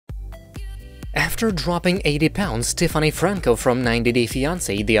After dropping 80 pounds, Tiffany Franco from 90 Day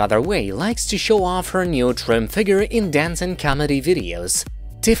Fiancé The Other Way likes to show off her new trim figure in dance and comedy videos.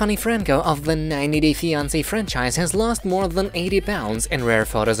 Tiffany Franco of the 90 Day Fiancé franchise has lost more than 80 pounds, and rare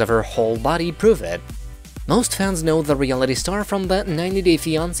photos of her whole body prove it. Most fans know the reality star from the 90 Day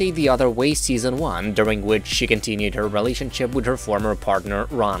Fiancé The Other Way Season 1, during which she continued her relationship with her former partner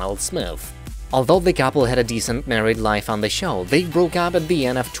Ronald Smith. Although the couple had a decent married life on the show, they broke up at the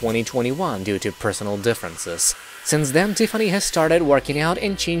end of 2021 due to personal differences. Since then, Tiffany has started working out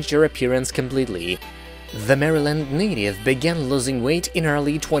and changed her appearance completely. The Maryland native began losing weight in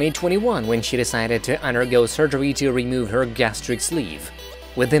early 2021 when she decided to undergo surgery to remove her gastric sleeve.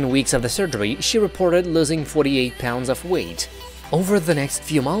 Within weeks of the surgery, she reported losing 48 pounds of weight. Over the next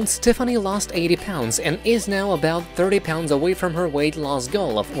few months, Tiffany lost 80 pounds and is now about 30 pounds away from her weight loss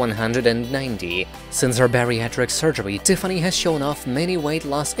goal of 190. Since her bariatric surgery, Tiffany has shown off many weight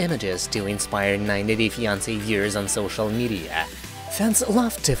loss images to inspire 90 Day Fiancé viewers on social media. Fans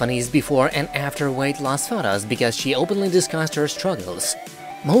love Tiffany's before and after weight loss photos because she openly discussed her struggles.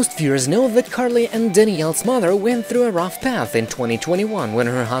 Most viewers know that Carly and Danielle's mother went through a rough path in 2021 when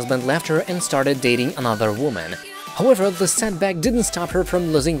her husband left her and started dating another woman. However, the setback didn't stop her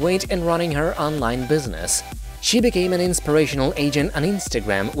from losing weight and running her online business. She became an inspirational agent on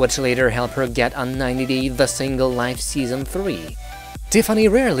Instagram, which later helped her get on 90 Day The Single Life Season 3. Tiffany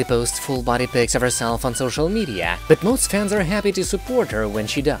rarely posts full-body pics of herself on social media, but most fans are happy to support her when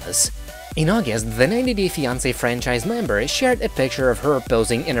she does. In August, the 90 Day Fiancé franchise member shared a picture of her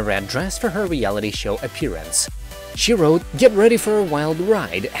posing in a red dress for her reality show appearance. She wrote, "Get ready for a wild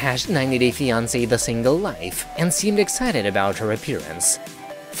ride, #90 Day Fiancé The Single Life," and seemed excited about her appearance.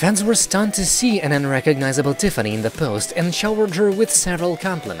 Fans were stunned to see an unrecognizable Tiffany in the post and showered her with several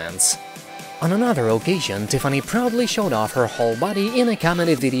compliments. On another occasion, Tiffany proudly showed off her whole body in a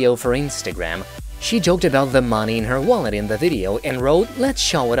comedy video for Instagram. She joked about the money in her wallet in the video and wrote, "Let's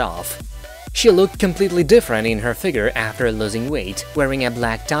show it off." She looked completely different in her figure after losing weight, wearing a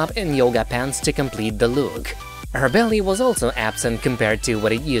black top and yoga pants to complete the look. Her belly was also absent compared to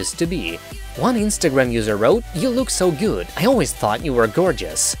what it used to be. One Instagram user wrote, "You look so good, I always thought you were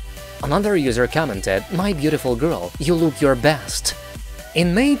gorgeous." Another user commented, "My beautiful girl, you look your best."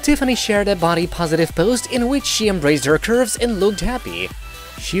 In May, Tiffany shared a body-positive post in which she embraced her curves and looked happy.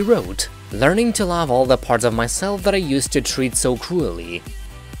 She wrote, "Learning to love all the parts of myself that I used to treat so cruelly."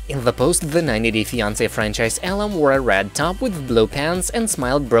 In the post, the 90 Day Fiancé franchise alum wore a red top with blue pants and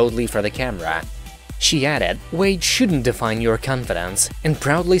smiled broadly for the camera. She added, "Weight shouldn't define your confidence," and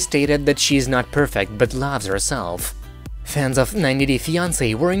proudly stated that she is not perfect but loves herself. Fans of 90 Day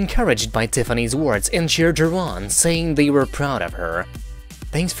Fiancé were encouraged by Tiffany's words and cheered her on, saying they were proud of her.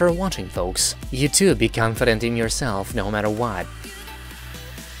 Thanks for watching, folks. You too be confident in yourself no matter what.